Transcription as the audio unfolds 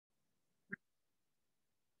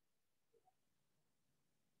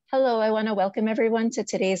Hello, I want to welcome everyone to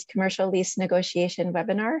today's commercial lease negotiation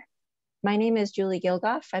webinar. My name is Julie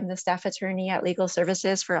Gilgoff. I'm the staff attorney at Legal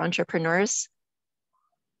Services for Entrepreneurs,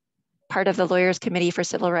 part of the Lawyers Committee for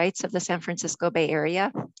Civil Rights of the San Francisco Bay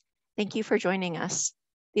Area. Thank you for joining us.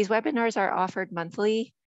 These webinars are offered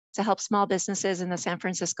monthly to help small businesses in the San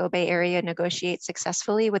Francisco Bay Area negotiate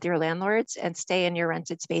successfully with your landlords and stay in your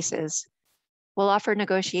rented spaces. We'll offer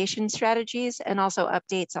negotiation strategies and also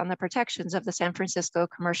updates on the protections of the San Francisco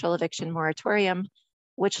Commercial Eviction Moratorium,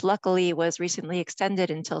 which luckily was recently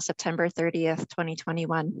extended until September 30th,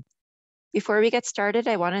 2021. Before we get started,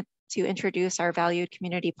 I wanted to introduce our valued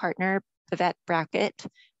community partner, Bavette Brackett,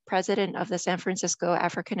 president of the San Francisco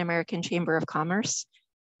African American Chamber of Commerce,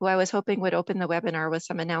 who I was hoping would open the webinar with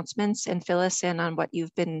some announcements and fill us in on what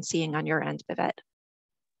you've been seeing on your end, Bavette.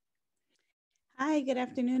 Hi, good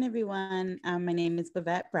afternoon, everyone. My name is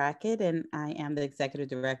Bavette Brackett, and I am the executive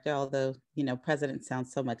director, although, president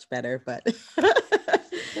sounds so much better, but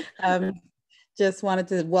just wanted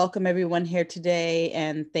to welcome everyone here today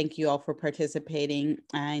and thank you all for participating.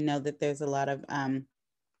 I know that there's a lot of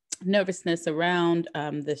nervousness around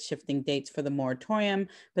the shifting dates for the moratorium,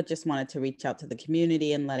 but just wanted to reach out to the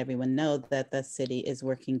community and let everyone know that the city is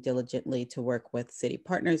working diligently to work with city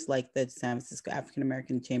partners like the San Francisco African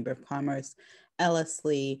American Chamber of Commerce, Ellis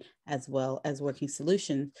Lee, as well as Working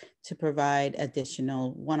Solutions to provide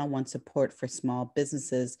additional one-on-one support for small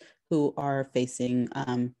businesses who are facing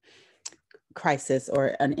crisis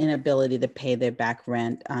or an inability to pay their back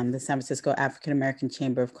rent. The San Francisco African American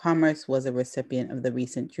Chamber of Commerce was a recipient of the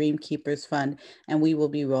recent Dream Keepers Fund, and we will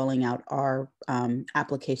be rolling out our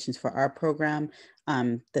applications for our program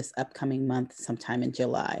this upcoming month, sometime in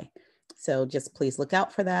July. So just please look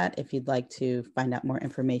out for that. If you'd like to find out more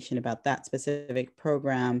information about that specific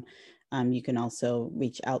program, you can also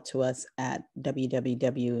reach out to us at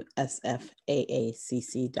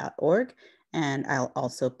www.sfaacc.org. And I'll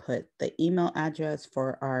also put the email address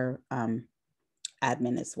for our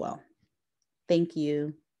admin as well. Thank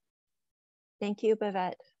you. Thank you,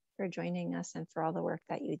 Bavette, for joining us and for all the work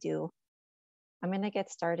that you do. I'm going to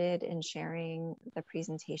get started in sharing the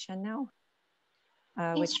presentation now,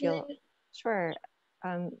 which you'll, sure.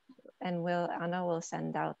 And Anna will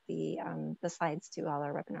send out the slides to all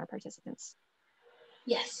our webinar participants.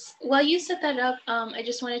 Yes. While you set that up, I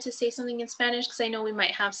just wanted to say something in Spanish because I know we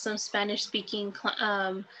might have some Spanish-speaking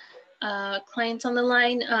clients on the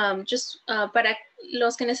line. Para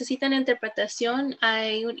los que necesitan interpretación,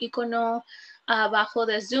 hay un icono abajo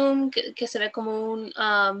de Zoom que se ve como un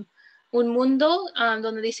mundo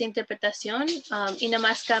donde dice interpretación y nada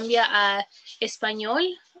más cambia a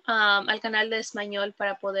español, al canal de español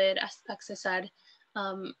para poder accesar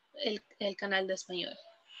el canal de español.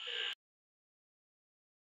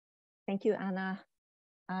 Thank you, Anna.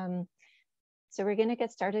 So we're going to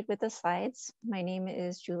get started with the slides. My name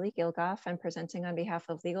is Julie Gilgoff. I'm presenting on behalf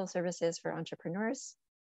of Legal Services for Entrepreneurs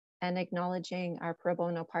and acknowledging our pro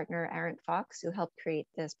bono partner, Aaron Fox, who helped create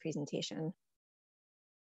this presentation.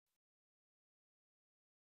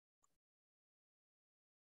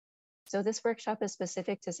 So this workshop is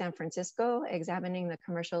specific to San Francisco, examining the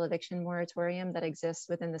commercial eviction moratorium that exists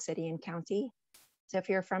within the city and county. So if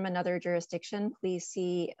you're from another jurisdiction, please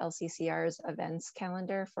see LCCR's events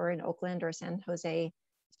calendar for an Oakland or San Jose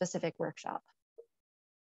specific workshop.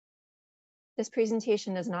 This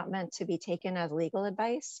presentation is not meant to be taken as legal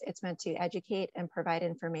advice. It's meant to educate and provide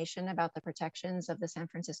information about the protections of the San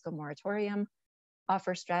Francisco moratorium,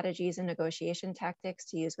 offer strategies and negotiation tactics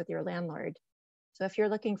to use with your landlord. So if you're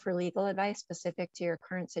looking for legal advice specific to your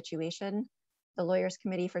current situation, the Lawyers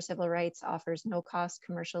Committee for Civil Rights offers no-cost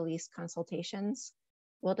commercial lease consultations.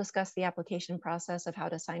 We'll discuss the application process of how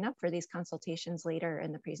to sign up for these consultations later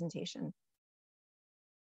in the presentation.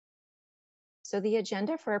 So the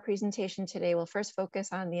agenda for our presentation today will first focus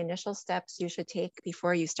on the initial steps you should take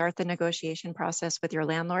before you start the negotiation process with your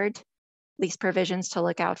landlord, lease provisions to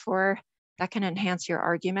look out for that can enhance your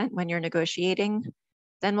argument when you're negotiating.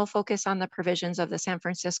 Then we'll focus on the provisions of the San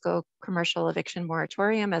Francisco Commercial Eviction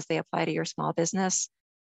Moratorium as they apply to your small business,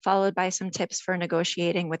 followed by some tips for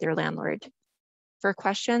negotiating with your landlord. For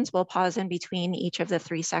questions, we'll pause in between each of the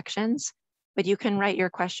three sections, but you can write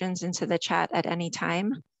your questions into the chat at any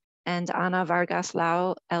time. And Ana Vargas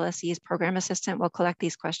Lau, LSE's program assistant, will collect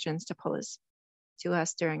these questions to pose to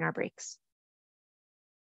us during our breaks.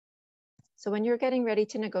 So when you're getting ready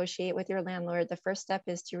to negotiate with your landlord, the first step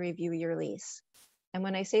is to review your lease. And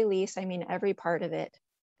when I say lease, I mean every part of it.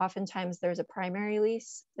 Oftentimes there's a primary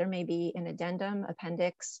lease, there may be an addendum,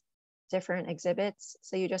 appendix, different exhibits.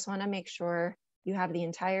 So you just want to make sure you have the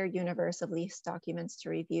entire universe of lease documents to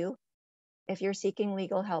review. If you're seeking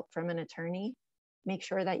legal help from an attorney, make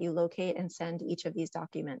sure that you locate and send each of these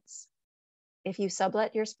documents. If you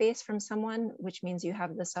sublet your space from someone, which means you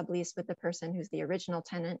have the sublease with the person who's the original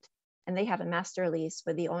tenant, and they have a master lease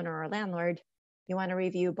with the owner or landlord, you want to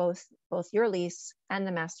review both your lease and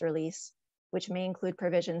the master lease, which may include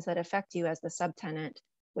provisions that affect you as the subtenant,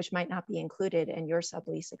 which might not be included in your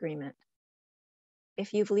sublease agreement.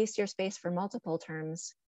 If you've leased your space for multiple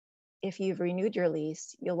terms, if you've renewed your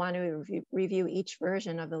lease, you'll want to review each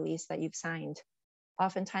version of the lease that you've signed.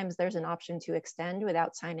 Oftentimes there's an option to extend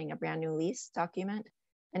without signing a brand new lease document,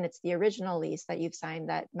 and it's the original lease that you've signed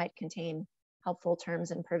that might contain helpful terms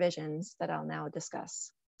and provisions that I'll now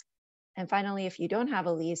discuss. And finally, if you don't have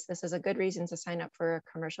a lease, this is a good reason to sign up for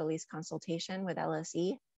a commercial lease consultation with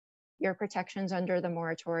LSE. Your protections under the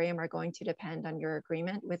moratorium are going to depend on your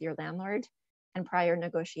agreement with your landlord and prior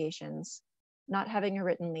negotiations. Not having a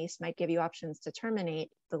written lease might give you options to terminate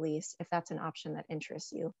the lease if that's an option that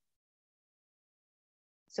interests you.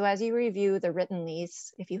 So as you review the written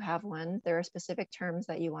lease, if you have one, there are specific terms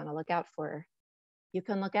that you want to look out for. You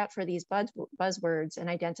can look out for these buzzwords and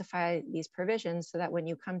identify these provisions so that when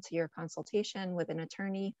you come to your consultation with an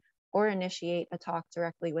attorney or initiate a talk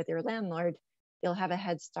directly with your landlord, you'll have a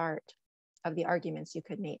head start of the arguments you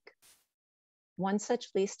could make. One such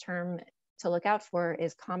lease term to look out for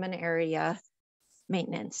is common area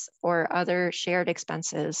maintenance or other shared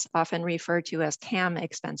expenses, often referred to as CAM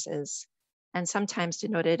expenses, and sometimes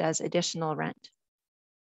denoted as additional rent.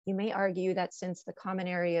 You may argue that since the common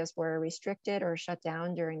areas were restricted or shut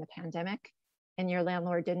down during the pandemic, and your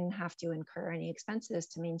landlord didn't have to incur any expenses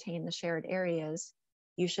to maintain the shared areas,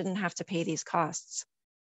 you shouldn't have to pay these costs.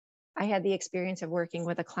 I had the experience of working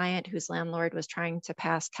with a client whose landlord was trying to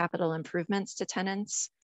pass capital improvements to tenants,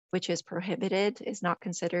 which is prohibited, is not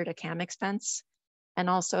considered a CAM expense, and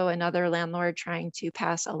also another landlord trying to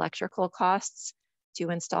pass electrical costs to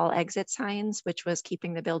install exit signs, which was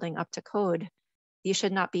keeping the building up to code. These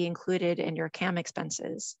should not be included in your CAM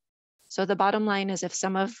expenses. So the bottom line is if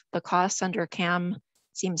some of the costs under CAM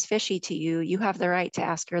seems fishy to you, you have the right to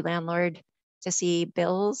ask your landlord to see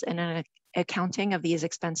bills and an accounting of these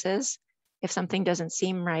expenses. If something doesn't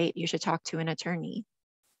seem right, you should talk to an attorney.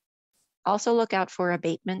 Also look out for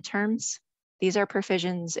abatement terms. These are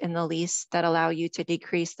provisions in the lease that allow you to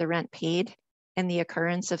decrease the rent paid in the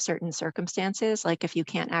occurrence of certain circumstances, like if you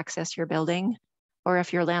can't access your building, or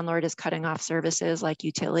if your landlord is cutting off services like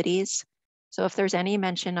utilities. So if there's any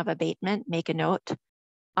mention of abatement, make a note.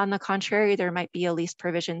 On the contrary, there might be a lease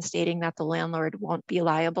provision stating that the landlord won't be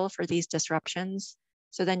liable for these disruptions,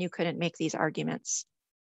 so then you couldn't make these arguments.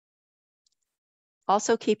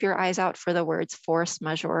 Also keep your eyes out for the words force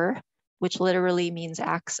majeure, which literally means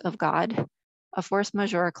acts of God. A force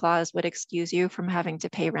majeure clause would excuse you from having to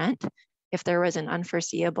pay rent if there was an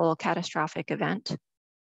unforeseeable catastrophic event,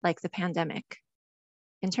 like the pandemic.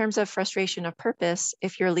 In terms of frustration of purpose,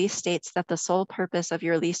 if your lease states that the sole purpose of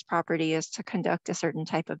your leased property is to conduct a certain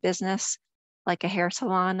type of business, like a hair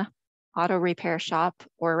salon, auto repair shop,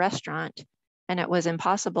 or restaurant, and it was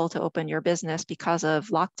impossible to open your business because of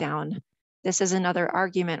lockdown, this is another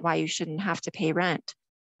argument why you shouldn't have to pay rent,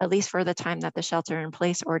 at least for the time that the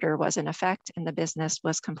shelter-in-place order was in effect and the business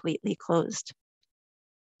was completely closed.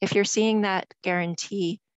 If you're seeing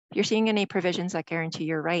any provisions that guarantee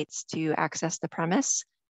your rights to access the premise,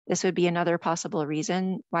 this would be another possible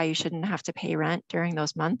reason why you shouldn't have to pay rent during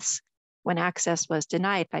those months when access was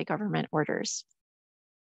denied by government orders.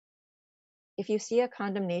 If you see a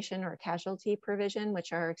condemnation or casualty provision,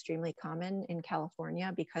 which are extremely common in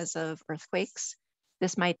California because of earthquakes,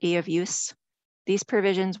 this might be of use. These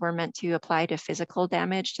provisions were meant to apply to physical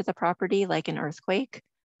damage to the property, like an earthquake,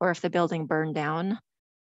 or if the building burned down.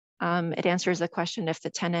 It answers the question if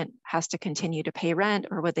the tenant has to continue to pay rent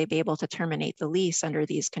or would they be able to terminate the lease under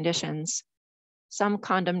these conditions. Some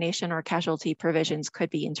condemnation or casualty provisions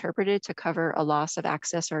could be interpreted to cover a loss of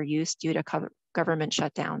access or use due to government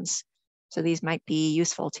shutdowns. So these might be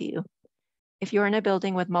useful to you. If you're in a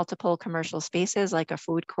building with multiple commercial spaces like a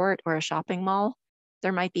food court or a shopping mall,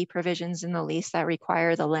 there might be provisions in the lease that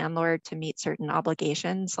require the landlord to meet certain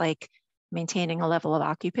obligations like maintaining a level of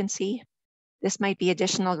occupancy. This might be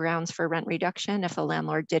additional grounds for rent reduction if the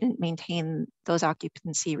landlord didn't maintain those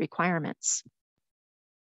occupancy requirements.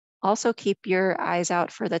 Also keep your eyes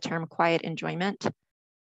out for the term quiet enjoyment.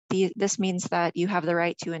 This means that you have the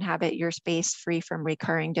right to inhabit your space free from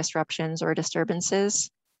recurring disruptions or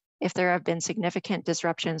disturbances. If there have been significant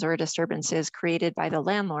disruptions or disturbances created by the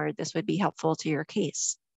landlord, this would be helpful to your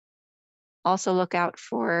case. Also look out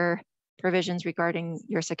for provisions regarding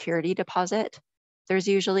your security deposit. There's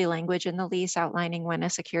usually language in the lease outlining when a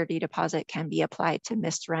security deposit can be applied to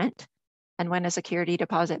missed rent, and when a security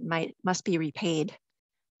deposit must be repaid.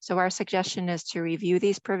 So our suggestion is to review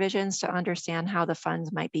these provisions to understand how the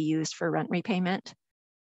funds might be used for rent repayment.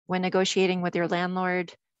 When negotiating with your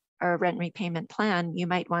landlord or rent repayment plan, you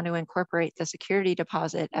might want to incorporate the security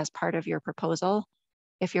deposit as part of your proposal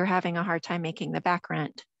if you're having a hard time making the back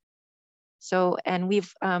rent. So, and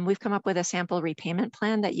we've come up with a sample repayment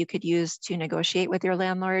plan that you could use to negotiate with your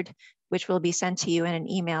landlord, which will be sent to you in an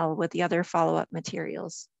email with the other follow-up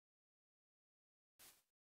materials.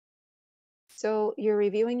 So you're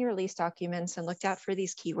reviewing your lease documents and looked out for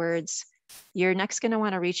these keywords. You're next going to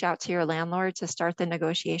want to reach out to your landlord to start the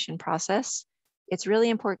negotiation process. It's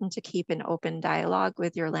really important to keep an open dialogue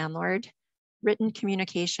with your landlord. Written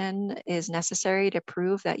communication is necessary to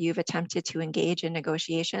prove that you've attempted to engage in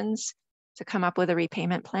negotiations to come up with a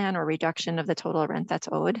repayment plan or reduction of the total rent that's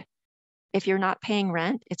owed. If you're not paying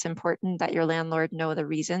rent, it's important that your landlord know the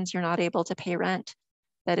reasons you're not able to pay rent.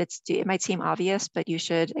 That it might seem obvious, but you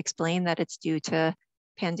should explain that it's due to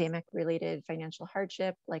pandemic-related financial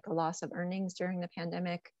hardship, like a loss of earnings during the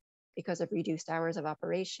pandemic because of reduced hours of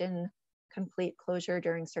operation, complete closure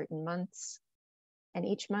during certain months. And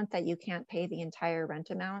each month that you can't pay the entire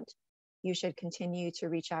rent amount, you should continue to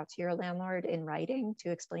reach out to your landlord in writing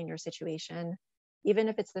to explain your situation, even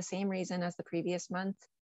if it's the same reason as the previous month,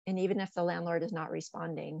 and even if the landlord is not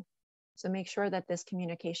responding. So make sure that this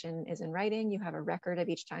communication is in writing. You have a record of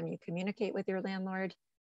each time you communicate with your landlord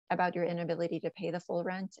about your inability to pay the full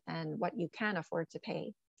rent and what you can afford to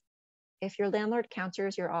pay. If your landlord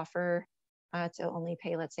counters your offer to only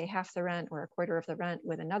pay, let's say, half the rent or a quarter of the rent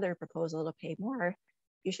with another proposal to pay more,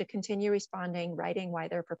 you should continue responding, writing why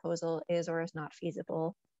their proposal is or is not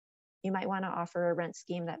feasible. You might want to offer a rent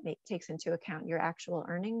scheme that takes into account your actual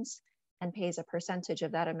earnings and pays a percentage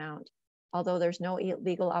of that amount, although there's no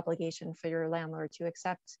legal obligation for your landlord to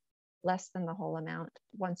accept less than the whole amount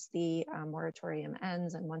once the moratorium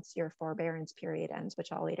ends and once your forbearance period ends,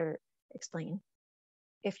 which I'll later explain.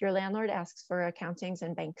 If your landlord asks for accountings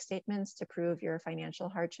and bank statements to prove your financial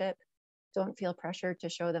hardship, don't feel pressured to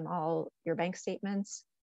show them all your bank statements.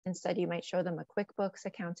 Instead, you might show them a QuickBooks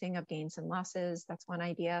accounting of gains and losses. That's one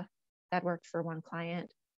idea that worked for one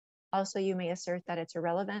client. Also, you may assert that it's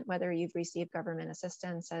irrelevant whether you've received government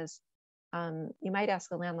assistance, as you might ask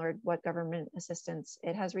the landlord what government assistance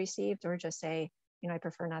it has received, or just say, I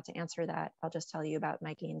prefer not to answer that. I'll just tell you about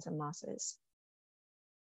my gains and losses.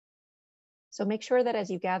 So make sure that as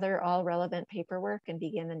you gather all relevant paperwork and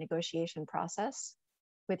begin the negotiation process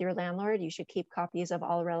with your landlord, you should keep copies of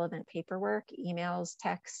all relevant paperwork, emails,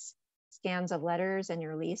 texts, scans of letters, and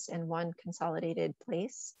your lease in one consolidated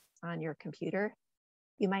place on your computer.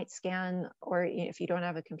 You might scan, or if you don't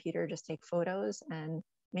have a computer, just take photos and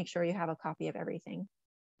make sure you have a copy of everything.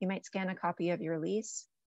 You might scan a copy of your lease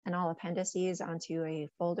and all appendices onto a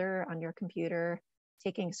folder on your computer,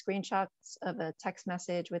 taking screenshots of a text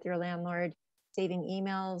message with your landlord, saving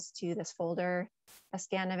emails to this folder. A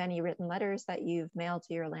scan of any written letters that you've mailed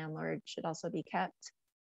to your landlord should also be kept,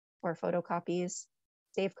 or photocopies.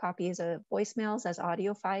 Save copies of voicemails as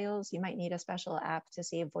audio files. You might need a special app to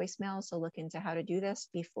save voicemails, so look into how to do this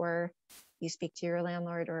before you speak to your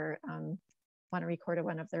landlord or want to record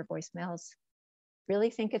one of their voicemails. Really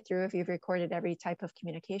think it through if you've recorded every type of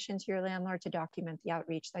communication to your landlord to document the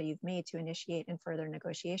outreach that you've made to initiate and further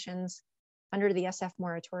negotiations. Under the SF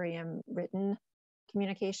moratorium, written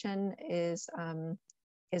communication is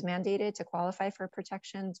mandated to qualify for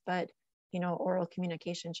protections, but oral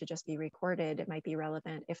communication should just be recorded. It might be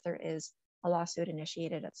relevant if there is a lawsuit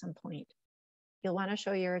initiated at some point. You'll want to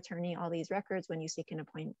show your attorney all these records when you seek an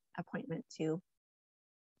appointment too.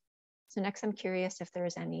 So next, I'm curious if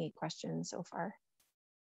there's any questions so far.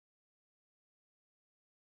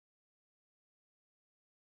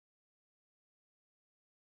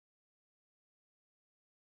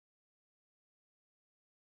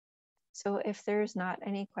 So if there's not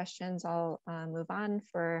any questions, I'll move on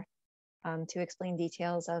to explain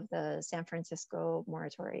details of the San Francisco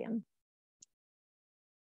moratorium.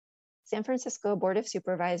 San Francisco Board of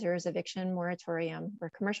Supervisors eviction moratorium,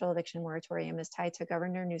 or commercial eviction moratorium, is tied to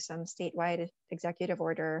Governor Newsom's statewide executive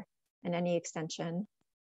order and any extension.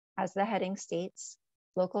 As the heading states,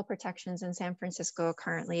 local protections in San Francisco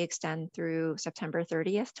currently extend through September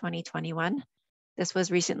 30th, 2021. This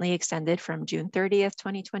was recently extended from June 30th,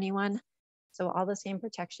 2021. So all the same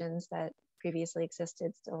protections that previously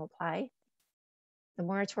existed still apply. The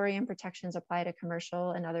moratorium protections apply to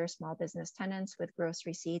commercial and other small business tenants with gross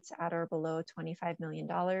receipts at or below $25 million,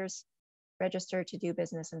 registered to do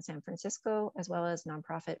business in San Francisco, as well as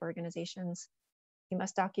nonprofit organizations. You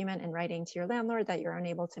must document in writing to your landlord that you're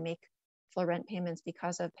unable to make full rent payments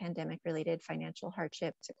because of pandemic-related financial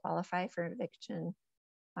hardship to qualify for eviction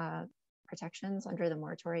protections under the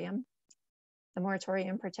moratorium. The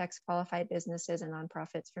moratorium protects qualified businesses and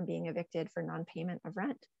nonprofits from being evicted for non-payment of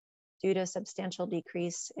rent due to a substantial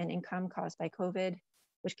decrease in income caused by COVID,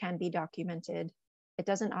 which can be documented. It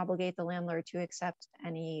doesn't obligate the landlord to accept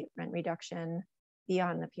any rent reduction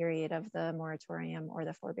beyond the period of the moratorium or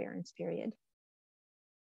the forbearance period.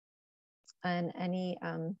 And any,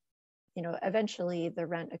 eventually the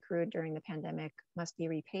rent accrued during the pandemic must be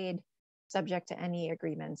repaid, subject to any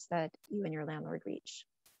agreements that you and your landlord reach.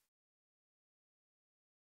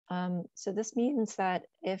 So this means that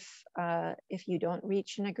if you don't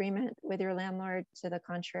reach an agreement with your landlord, to the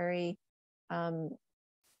contrary,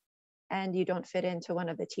 and you don't fit into one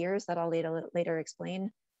of the tiers that I'll later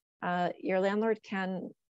explain, your landlord can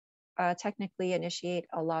technically initiate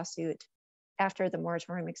a lawsuit after the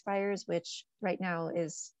moratorium expires, which right now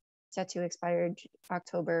is set to expire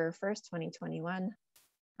October 1st, 2021.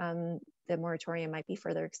 The moratorium might be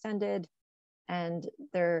further extended, and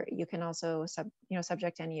you can also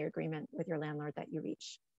subject any agreement with your landlord that you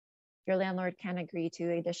reach. Your landlord can agree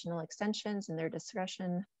to additional extensions in their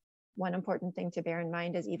discretion. One important thing to bear in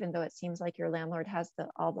mind is, even though it seems like your landlord has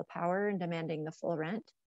all the power in demanding the full rent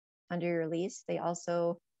under your lease, they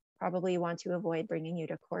also probably want to avoid bringing you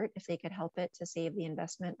to court if they could help it, to save the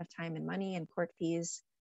investment of time and money and court fees,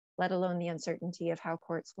 let alone the uncertainty of how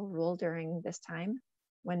courts will rule during this time,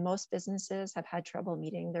 when most businesses have had trouble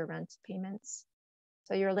meeting their rent payments.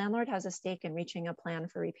 So your landlord has a stake in reaching a plan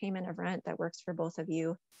for repayment of rent that works for both of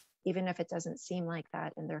you, even if it doesn't seem like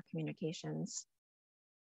that in their communications.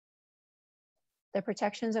 The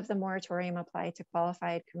protections of the moratorium apply to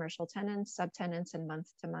qualified commercial tenants, subtenants, and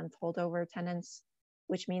month-to-month holdover tenants,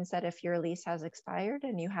 which means that if your lease has expired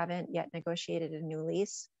and you haven't yet negotiated a new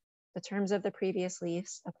lease, the terms of the previous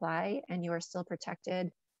lease apply and you are still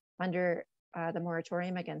protected under the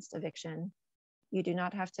moratorium against eviction. You do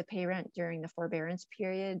not have to pay rent during the forbearance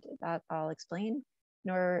period that I'll explain,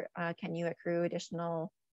 nor can you accrue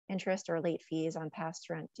additional interest or late fees on past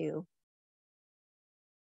rent due.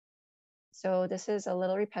 So this is a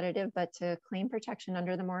little repetitive, but to claim protection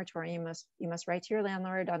under the moratorium, you must write to your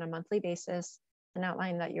landlord on a monthly basis and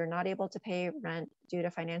outline that you're not able to pay rent due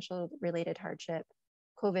to financial-related hardship,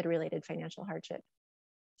 COVID-related financial hardship.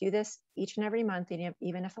 Do this each and every month,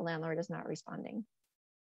 even if a landlord is not responding.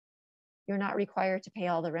 You're not required to pay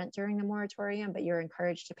all the rent during the moratorium, but you're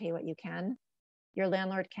encouraged to pay what you can. Your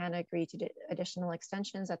landlord can agree to additional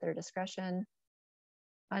extensions at their discretion.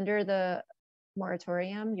 Under the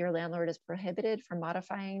moratorium, your landlord is prohibited from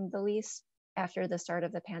modifying the lease after the start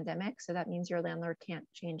of the pandemic. So that means your landlord can't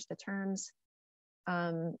change the terms.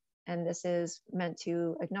 And this is meant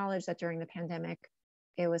to acknowledge that during the pandemic,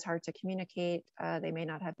 it was hard to communicate. They may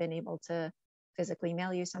not have been able to physically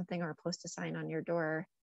mail you something or post a sign on your door.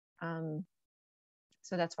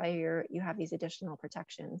 So that's why you have these additional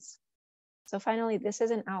protections. So finally, this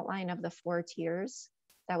is an outline of the 4 tiers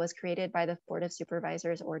that was created by the Board of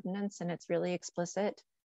Supervisors ordinance, and it's really explicit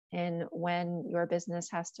in when your business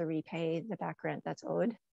has to repay the back rent that's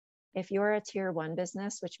owed. If you're a tier 1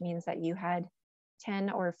 business, which means that you had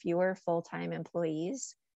 10 or fewer full-time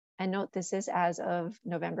employees, and note this is as of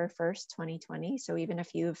November 1st, 2020. So even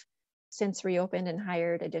if you've since reopened and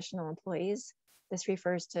hired additional employees, this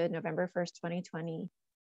refers to November 1st, 2020.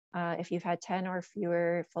 If you've had 10 or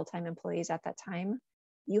fewer full-time employees at that time,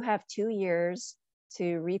 you have 2 years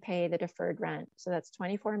to repay the deferred rent. So that's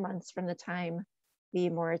 24 months from the time the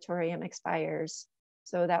moratorium expires.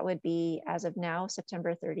 So that would be, as of now,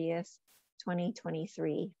 September 30th,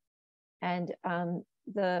 2023. And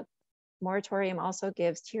the moratorium also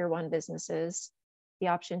gives tier 1 businesses the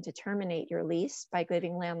option to terminate your lease by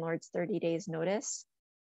giving landlords 30 days notice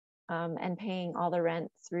and paying all the rent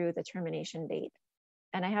through the termination date.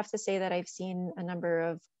 And I have to say that I've seen a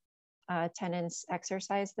number of tenants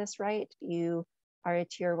exercise this right. You are a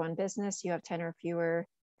tier 1 business, you have 10 or fewer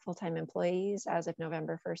full-time employees as of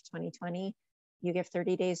November 1st, 2020. You give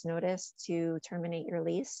 30 days notice to terminate your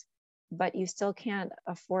lease, but you still can't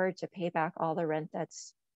afford to pay back all the rent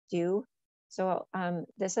that's due. So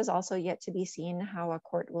this is also yet to be seen how a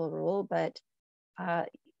court will rule, but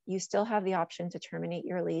you still have the option to terminate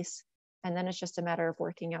your lease. And then it's just a matter of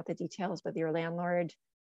working out the details with your landlord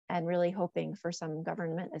and really hoping for some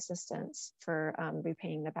government assistance for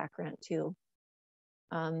repaying the back rent too.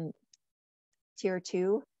 Tier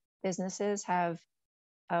 2 businesses have,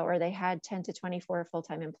 or they had 10 to 24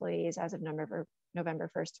 full-time employees as of November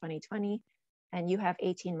 1st, 2020, and you have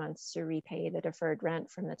 18 months to repay the deferred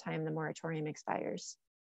rent from the time the moratorium expires.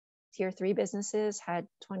 Tier 3 businesses had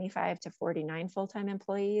 25 to 49 full-time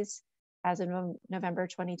employees, as of November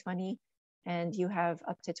 2020, and you have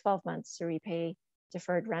up to 12 months to repay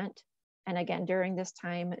deferred rent. And again, during this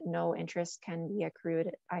time, no interest can be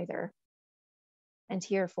accrued either. And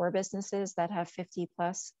tier 4 businesses that have 50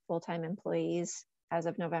 plus full-time employees as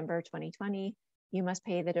of November 2020, you must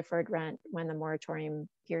pay the deferred rent when the moratorium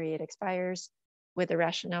period expires, with the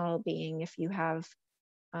rationale being if you have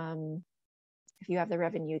the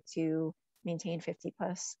revenue to maintain 50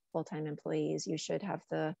 plus full-time employees, you should have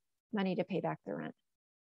the money to pay back the rent,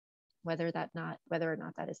 whether or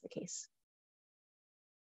not that is the case.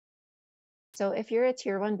 So if you're a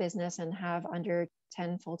tier 1 business and have under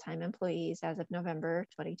 10 full-time employees as of November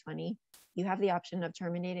 2020, you have the option of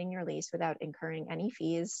terminating your lease without incurring any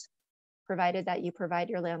fees, provided that you provide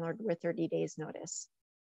your landlord with 30 days notice.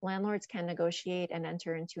 Landlords can negotiate and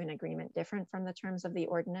enter into an agreement different from the terms of the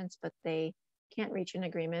ordinance, but they can't reach an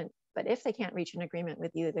agreement. But if they can't reach an agreement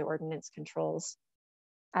with you, the ordinance controls.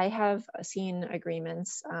 I have seen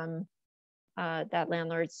agreements that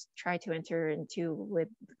landlords try to enter into with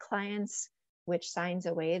clients, which signs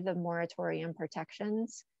away the moratorium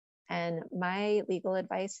protections. And my legal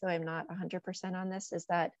advice, though I'm not 100% on this, is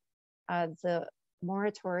that the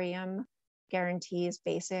moratorium guarantees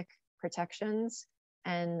basic protections.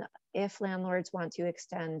 And if landlords want to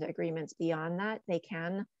extend agreements beyond that, they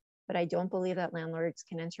can. But I don't believe that landlords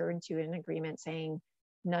can enter into an agreement saying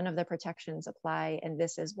none of the protections apply and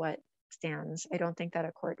this is what stands. I don't think that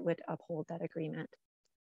a court would uphold that agreement.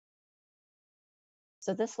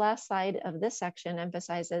 So this last slide of this section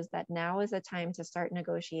emphasizes that now is the time to start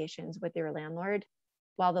negotiations with your landlord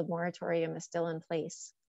while the moratorium is still in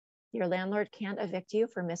place. Your landlord can't evict you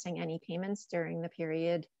for missing any payments during the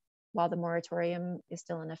period while the moratorium is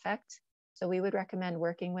still in effect. So we would recommend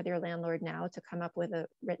working with your landlord now to come up with a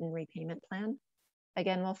written repayment plan.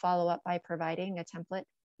 Again, we'll follow up by providing a template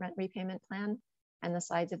rent repayment plan and the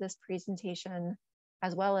slides of this presentation,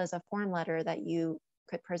 as well as a form letter that you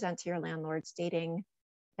could present to your landlord stating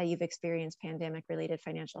that you've experienced pandemic-related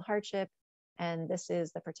financial hardship, and this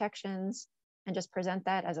is the protections, and just present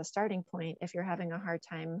that as a starting point if you're having a hard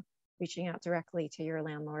time reaching out directly to your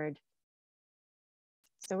landlord.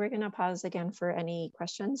 So we're going to pause again for any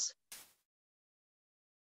questions.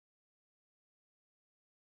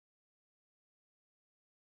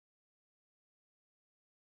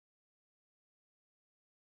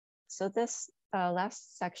 So this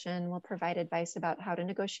last section will provide advice about how to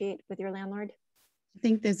negotiate with your landlord. I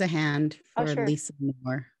think there's a hand for sure. Lisa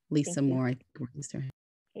Moore. Lisa Moore, I think raised her hand.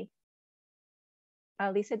 Okay.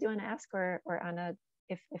 Lisa, do you want to ask or Anna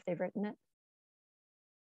if they've written it?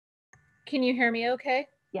 Can you hear me okay?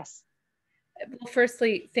 Yes. Well,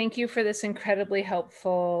 firstly, thank you for this incredibly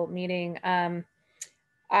helpful meeting.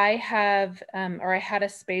 I had a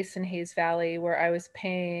space in Hayes Valley where I was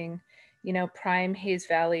paying, prime Hayes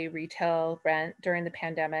Valley retail rent during the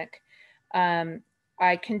pandemic.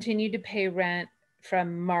 I continued to pay rent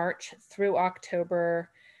from March through October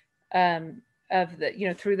through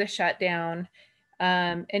the shutdown.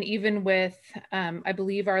 And even with, I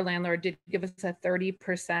believe our landlord did give us a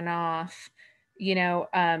 30% off,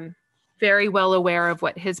 very well aware of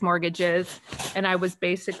what his mortgage is. And I was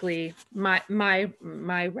basically, my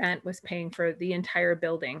rent was paying for the entire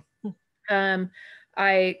building.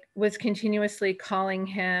 I was continuously calling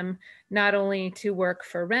him not only to work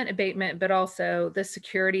for rent abatement, but also the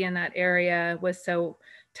security in that area was so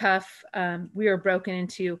tough. We were broken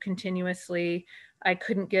into continuously. I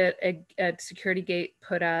couldn't get a security gate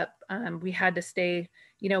put up. We had to stay,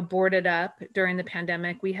 boarded up during the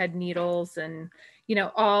pandemic. We had needles and,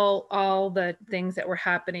 all the things that were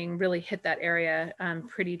happening really hit that area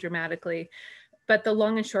pretty dramatically. But the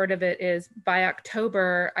long and short of it is by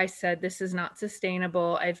October, I said, this is not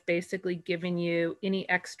sustainable. I've basically given you any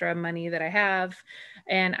extra money that I have,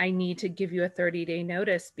 and I need to give you a 30-day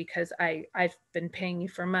notice because I've been paying you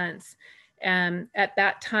for months. At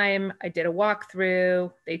that time, I did a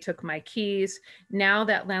walkthrough. They took my keys. Now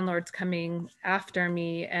that landlord's coming after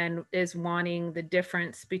me and is wanting the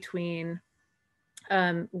difference between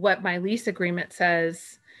what my lease agreement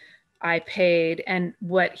says I paid and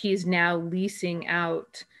what he's now leasing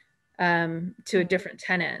out to a different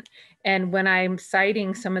tenant. And when I'm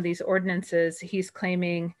citing some of these ordinances, he's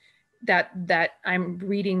claiming that I'm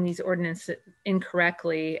reading these ordinances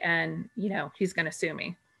incorrectly, and he's going to sue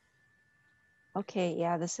me. Okay,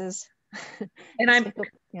 yeah, this is. And I'm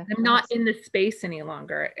not in the space any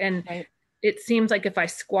longer, and right. It seems like if I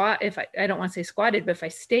don't want to say squatted, but if I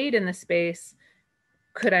stayed in the space,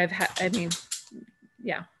 could I've had? I mean,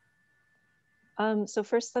 yeah. So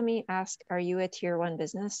first, let me ask, are you a tier 1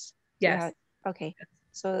 business? Yes. Okay.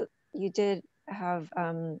 So you did have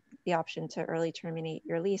the option to early terminate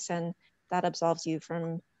your lease. And that absolves you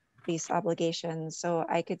from lease obligations. So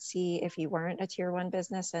I could see if you weren't a tier 1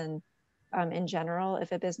 business, and in general,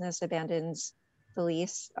 if a business abandons the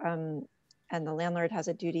lease and the landlord has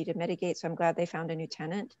a duty to mitigate, so I'm glad they found a new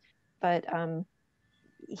tenant, but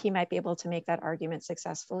he might be able to make that argument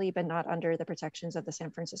successfully, but not under the protections of the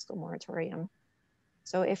San Francisco moratorium.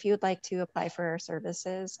 So if you'd like to apply for our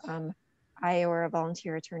services, I or a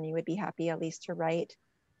volunteer attorney would be happy at least to write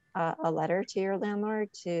a letter to your landlord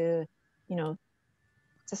to,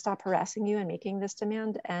 to stop harassing you and making this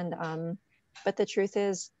demand. And but the truth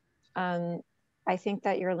is, I think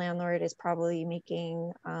that your landlord is probably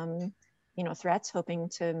making, threats, hoping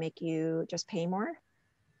to make you just pay more.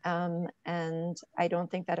 And I don't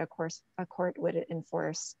think that a court would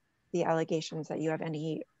enforce the allegations that you have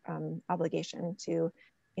any obligation to,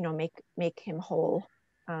 make him whole.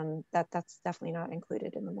 That's definitely not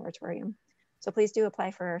included in the moratorium. So please do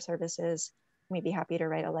apply for our services. We'd be happy to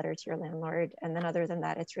write a letter to your landlord. And then other than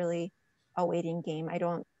that, it's really a waiting game. I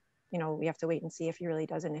don't, we have to wait and see if he really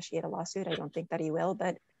does initiate a lawsuit. I don't think that he will,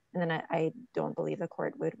 but, and then I don't believe the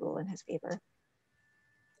court would rule in his favor.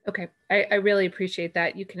 Okay, I really appreciate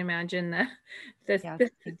that. You can imagine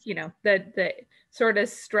the sort of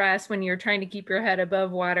stress when you're trying to keep your head above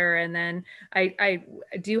water. And then I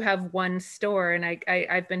do have one store, and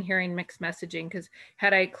I've been hearing mixed messaging, because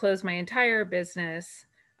had I closed my entire business,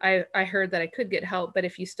 I heard that I could get help. But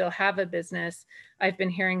if you still have a business, I've been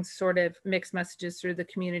hearing sort of mixed messages through the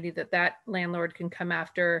community that landlord can come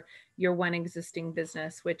after your one existing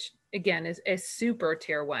business, which again is super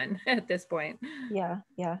tier 1 at this point. Yeah.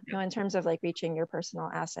 No, in terms of like reaching your personal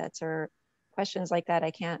assets or questions like that, I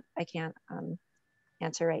can't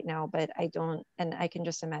answer right now, but and I can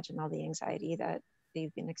just imagine all the anxiety that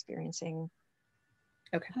they've been experiencing.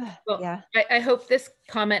 Okay. Well, yeah. I hope this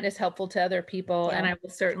comment is helpful to other people, yeah. And I will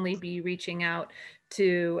certainly be reaching out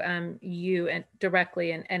to you and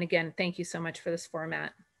directly. And again, thank you so much for this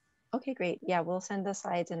format. Okay, great. Yeah, we'll send the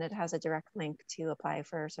slides, and it has a direct link to apply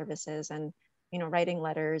for our services, and writing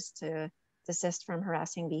letters to desist from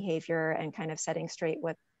harassing behavior and kind of setting straight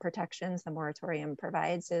what protections the moratorium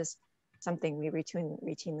provides is something we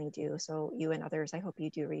routinely do. So you and others, I hope you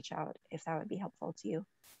do reach out if that would be helpful to you.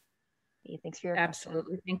 Okay, thanks for your Absolutely.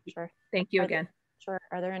 question. Thank you. Sure. Thank you again. Sure.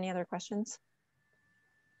 Are there any other questions?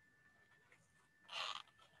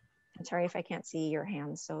 I'm sorry if I can't see your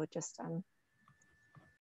hands, so just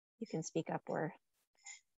you can speak up or.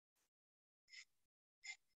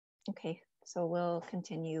 Okay, so we'll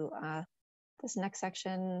continue. This next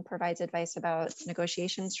section provides advice about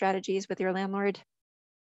negotiation strategies with your landlord.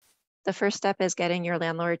 The first step is getting your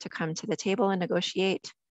landlord to come to the table and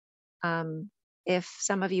negotiate. If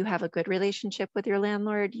some of you have a good relationship with your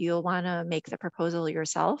landlord, you'll want to make the proposal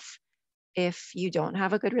yourself. If you don't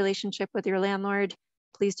have a good relationship with your landlord,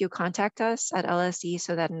 please do contact us at LSE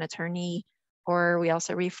so that an attorney, or we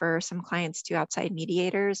also refer some clients to outside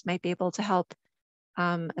mediators, might be able to help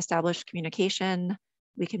establish communication.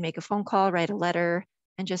 We can make a phone call, write a letter,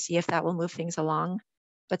 and just see if that will move things along.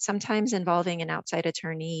 But sometimes involving an outside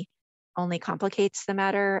attorney only complicates the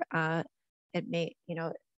matter. It may,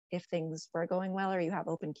 if things were going well or you have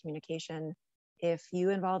open communication, if you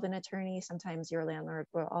involve an attorney, sometimes your landlord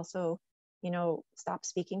will also, stop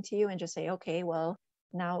speaking to you and just say, okay, well,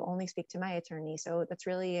 now only speak to my attorney. So that's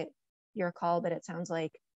really your call, but it sounds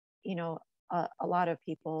like, a lot of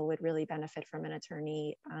people would really benefit from an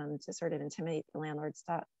attorney to sort of intimidate the landlord,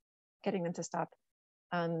 getting them to stop,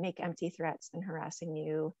 make empty threats and harassing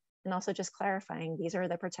you, and also just clarifying these are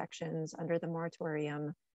the protections under the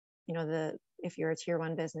moratorium. If you're a tier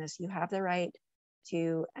 1 business, you have the right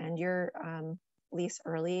to end your lease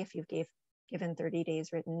early if you've given 30 days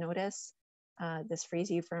written notice. This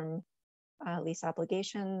frees you from lease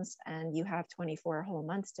obligations, and you have 24 whole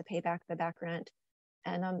months to pay back the back rent.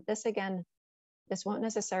 And this won't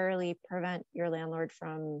necessarily prevent your landlord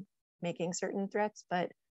from making certain threats,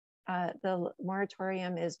 but the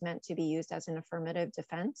moratorium is meant to be used as an affirmative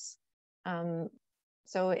defense.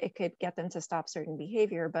 So it could get them to stop certain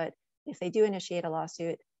behavior, but if they do initiate a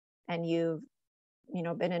lawsuit and you've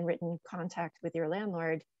been in written contact with your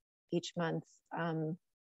landlord each month,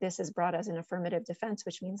 this is brought as an affirmative defense,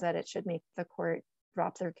 which means that it should make the court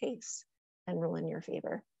drop their case and rule in your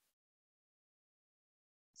favor.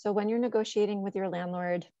 So when you're negotiating with your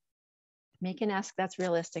landlord, make an ask that's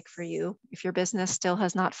realistic for you. If your business still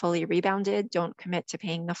has not fully rebounded, don't commit to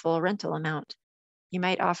paying the full rental amount. You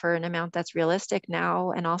might offer an amount that's realistic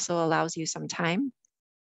now and also allows you some time,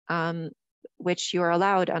 which you are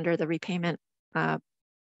allowed under the repayment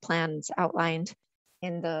plans outlined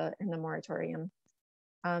in the moratorium.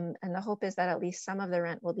 And the hope is that at least some of the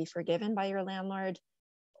rent will be forgiven by your landlord,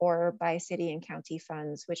 or by city and county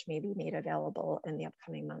funds, which may be made available in the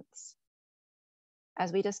upcoming months.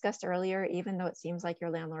 As we discussed earlier, even though it seems like your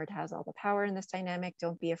landlord has all the power in this dynamic,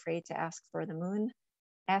 don't be afraid to ask for the moon.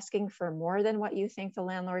 Asking for more than what you think the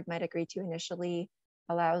landlord might agree to initially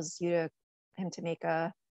allows him to make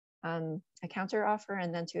a counter offer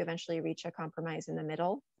and then to eventually reach a compromise in the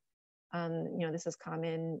middle. This is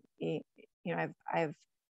common. I've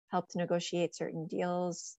helped negotiate certain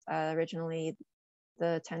deals. Originally,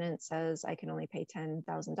 the tenant says I can only pay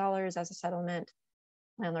 $10,000 as a settlement.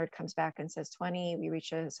 Landlord comes back and says 20. We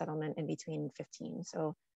reach a settlement in between 15.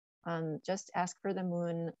 So just ask for the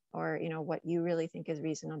moon, or what you really think is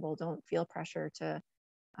reasonable. Don't feel pressure to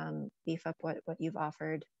beef up what you've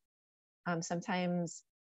offered. Sometimes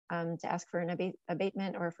to ask for an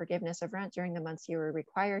abatement or forgiveness of rent during the months you were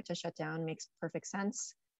required to shut down makes perfect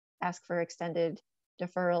sense. Ask for extended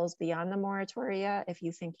deferrals beyond the moratoria if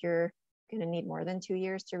you think you're going to need more than 2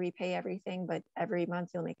 years to repay everything, but every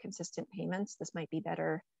month you'll make consistent payments. This might be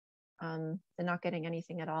better than not getting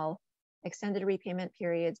anything at all. Extended repayment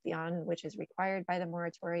periods beyond which is required by the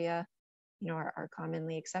moratoria, are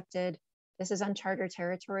commonly accepted. This is uncharted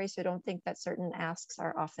territory, so don't think that certain asks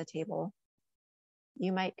are off the table.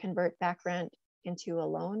 You might convert back rent into a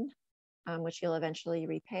loan, which you'll eventually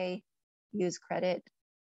repay. Use credit,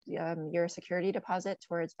 your security deposit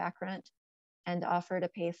towards back rent, and offer to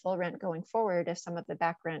pay full rent going forward if some of the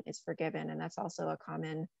back rent is forgiven. And that's also a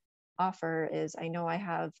common offer is, I know I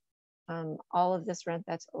have all of this rent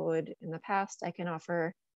that's owed in the past. I can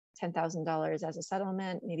offer $10,000 as a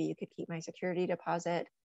settlement. Maybe you could keep my security deposit.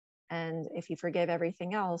 And if you forgive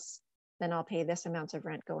everything else, then I'll pay this amount of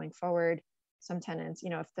rent going forward. Some tenants,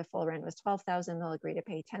 if the full rent was $12,000, they'll agree to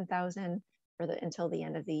pay $10,000 until the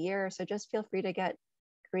end of the year. So just feel free to get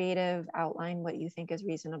creative, outline what you think is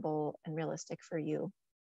reasonable and realistic for you.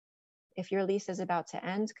 If your lease is about to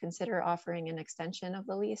end, consider offering an extension of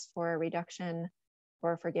the lease for a reduction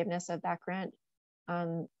or forgiveness of back rent.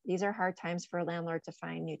 These are hard times for a landlord to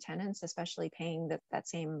find new tenants, especially paying that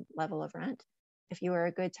same level of rent. If you are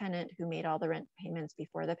a good tenant who made all the rent payments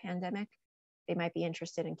before the pandemic, they might be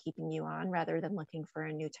interested in keeping you on rather than looking for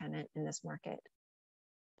a new tenant in this market.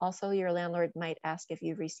 Also, your landlord might ask if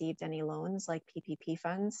you've received any loans like PPP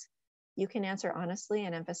funds. You can answer honestly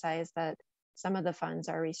and emphasize that some of the funds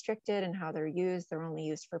are restricted in how they're used. They're only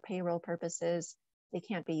used for payroll purposes. They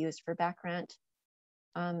can't be used for back rent.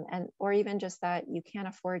 Or even just that you can't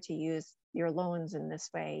afford to use your loans in this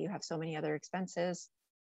way. You have so many other expenses.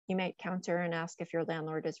 You might counter and ask if your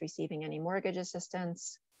landlord is receiving any mortgage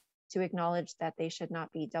assistance, to acknowledge that they should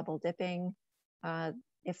not be double dipping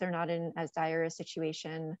if they're not in as dire a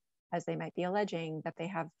situation as they might be alleging, that they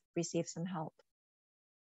have received some help.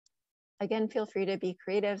 Again, feel free to be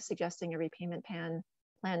creative, suggesting a repayment plan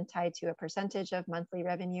tied to a percentage of monthly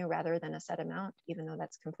revenue rather than a set amount, even though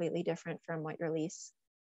that's completely different from what your lease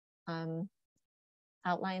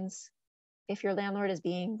outlines. If your landlord is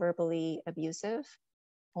being verbally abusive,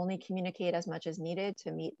 only communicate as much as needed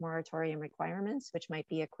to meet moratorium requirements, which might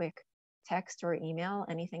be a quick text or email,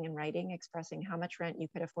 anything in writing expressing how much rent you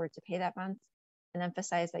could afford to pay that month, and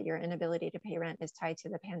emphasize that your inability to pay rent is tied to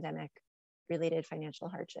the pandemic-related financial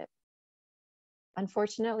hardship.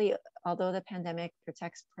 Unfortunately, although the pandemic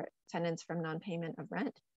protects tenants from non-payment of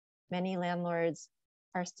rent, many landlords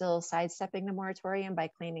are still sidestepping the moratorium by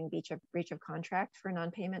claiming breach of contract for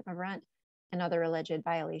non-payment of rent and other alleged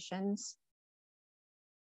violations.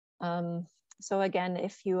 So again,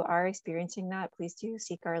 if you are experiencing that, please do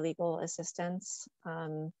seek our legal assistance.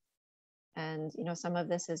 And some of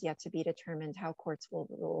this is yet to be determined how courts will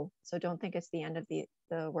rule. So don't think it's the end of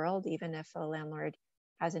the world, even if a landlord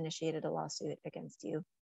has initiated a lawsuit against you.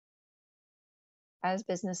 As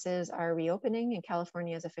businesses are reopening and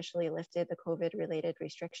California has officially lifted the COVID-related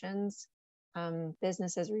restrictions,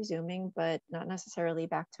 business is resuming, but not necessarily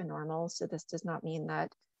back to normal. So this does not mean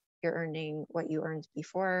that you're earning what you earned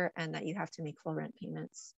before and that you have to make full rent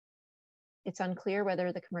payments. It's unclear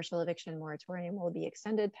whether the commercial eviction moratorium will be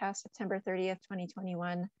extended past September 30th,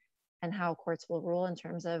 2021, and how courts will rule in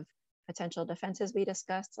terms of potential defenses we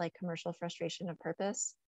discussed, like commercial frustration of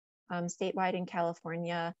purpose. Statewide in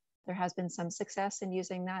California, there has been some success in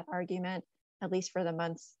using that argument, at least for the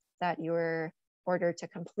months that you were ordered to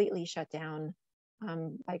completely shut down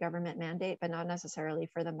by government mandate, but not necessarily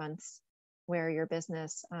for the months where your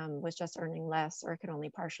business was just earning less or could only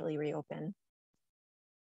partially reopen.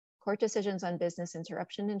 Court decisions on business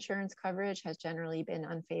interruption insurance coverage has generally been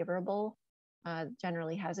unfavorable,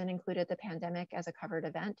 generally hasn't included the pandemic as a covered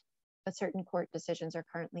event, but certain court decisions are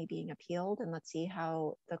currently being appealed, and let's see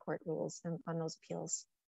how the court rules on those appeals.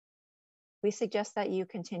 We suggest that you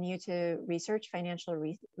continue to research financial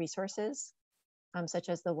resources, such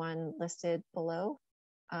as the one listed below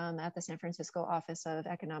at the San Francisco Office of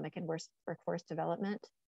Economic and Workforce Development.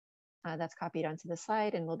 That's copied onto the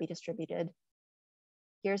slide and will be distributed.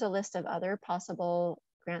 Here's a list of other possible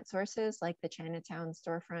grant sources like the Chinatown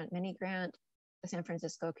Storefront Mini Grant, the San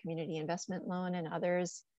Francisco Community Investment Loan, and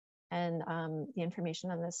others. And the information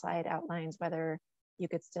on this slide outlines whether you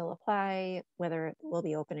could still apply, whether it will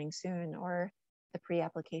be opening soon, or the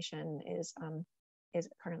pre-application is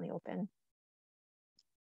currently open.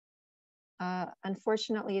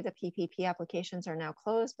 Unfortunately, the PPP applications are now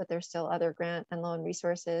closed, but there's still other grant and loan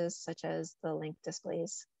resources such as the link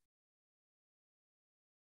displays.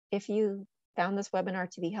 If you found this webinar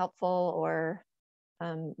to be helpful or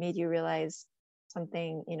made you realize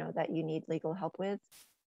something that you need legal help with,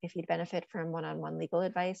 if you'd benefit from one-on-one legal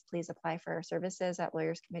advice, please apply for our services at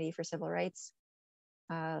Lawyers Committee for Civil Rights,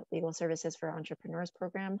 Legal Services for Entrepreneurs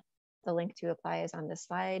program. The link to apply is on this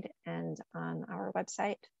slide and on our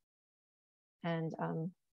website. And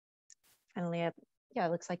finally, yeah,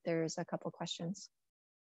 it looks like there's a couple questions.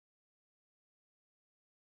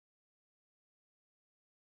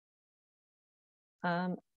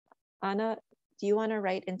 Anna, do you want to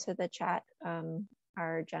write into the chat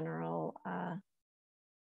our general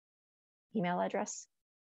email address?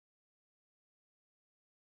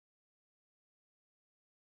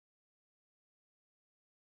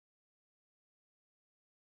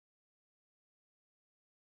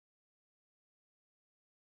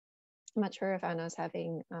 I'm not sure if Anna's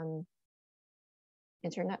having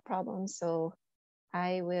internet problems, so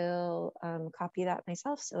I will copy that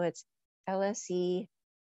myself. So it's lsc@lccrsf.org.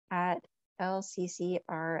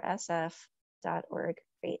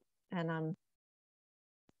 Great.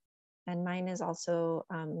 And mine is also,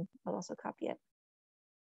 I'll also copy it.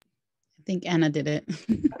 I think Anna did it.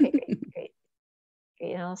 Okay, great.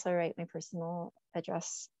 And I'll also write my personal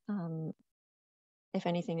address. If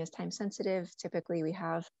anything is time sensitive, typically we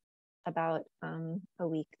have about a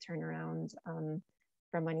week turnaround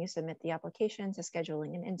from when you submit the application to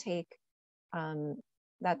scheduling an intake.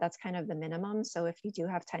 That's kind of the minimum. So if you do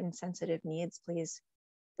have time sensitive needs, please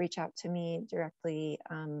reach out to me directly,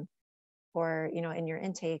 or in your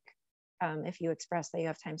intake, if you express that you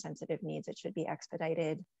have time sensitive needs, it should be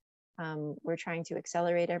expedited. We're trying to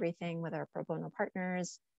accelerate everything with our pro bono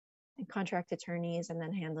partners and contract attorneys, and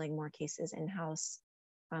then handling more cases in-house.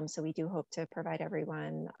 So we do hope to provide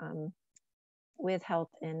everyone with help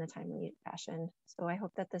in a timely fashion. So I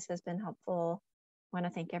hope that this has been helpful. I want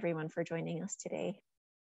to thank everyone for joining us today.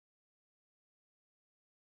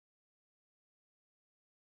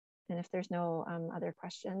 And if there's no other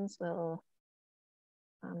questions, we'll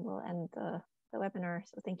end the webinar.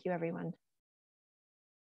 So thank you, everyone.